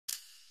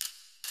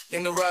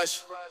In the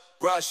rush,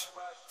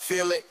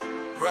 feel it,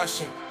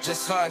 rushing,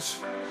 just hunch.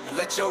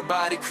 Let your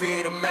body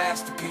create a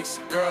masterpiece.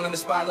 Girl in the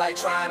spotlight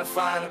trying to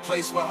find a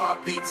place where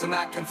heart beats are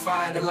not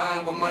confined.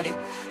 Aligned with money,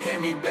 hear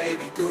me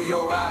baby, through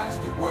your eyes,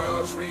 the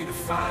world's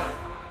redefined.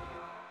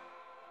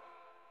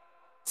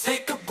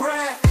 Take a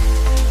breath.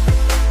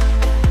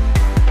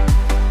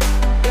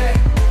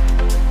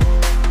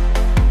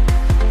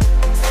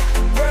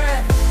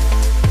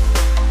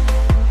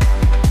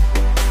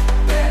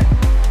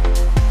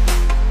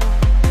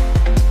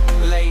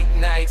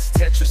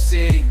 TETRA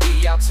CITY,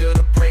 we out till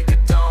the break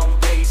of dawn.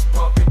 Bass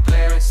pumping,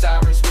 blaring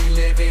sirens, we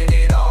living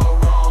it all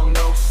wrong.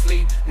 No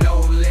sleep, no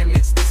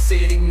limits, the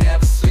city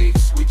never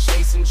sleeps. We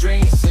chasing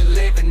dreams and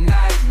living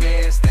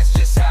nightmares, that's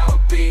just how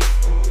it be.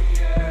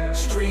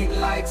 Street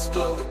lights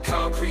glow, the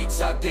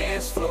concrete's our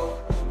dance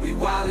floor. We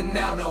wildin'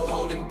 out, no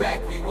holding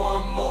back, we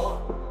want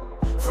more.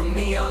 From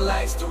neon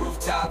lights to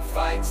rooftop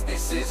fights,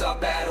 this is our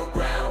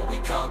battleground. We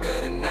conquer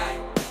the night,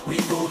 we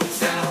rule the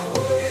town.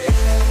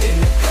 In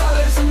the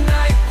colors of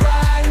night,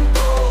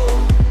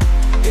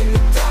 in the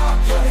dark,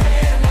 your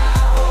hand I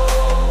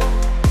hold.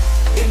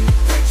 In the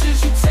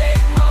pictures you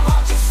take, my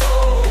heart, your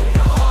soul. In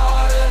the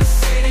heart of the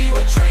city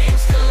where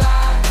dreams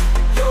collide,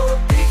 you're a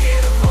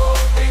beacon of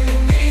hope in the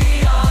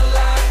neon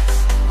lights.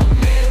 A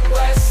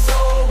Midwest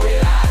soul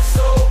with eyes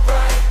so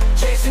bright,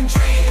 chasing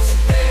dreams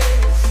and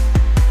things.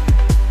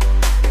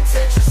 In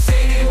TETRA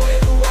CITY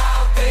where the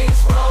wild things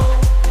roam.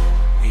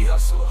 We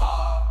hustle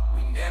hard,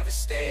 we never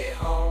stay at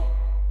home.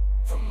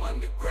 From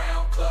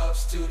underground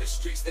clubs to the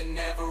streets that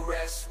never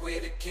rest, we're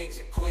the kings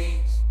and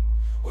queens,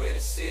 we're the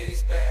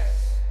city's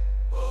best.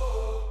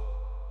 Oh,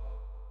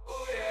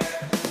 oh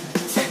yeah.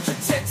 TETRA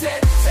City.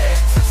 TETRA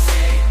City.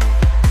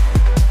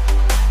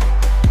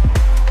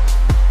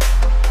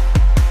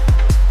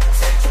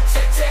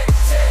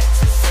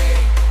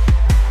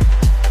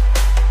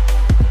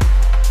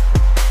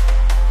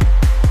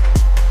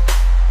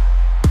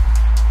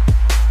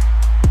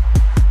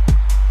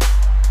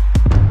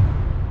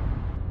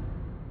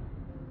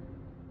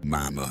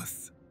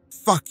 Mammoth.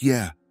 Fuck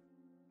yeah.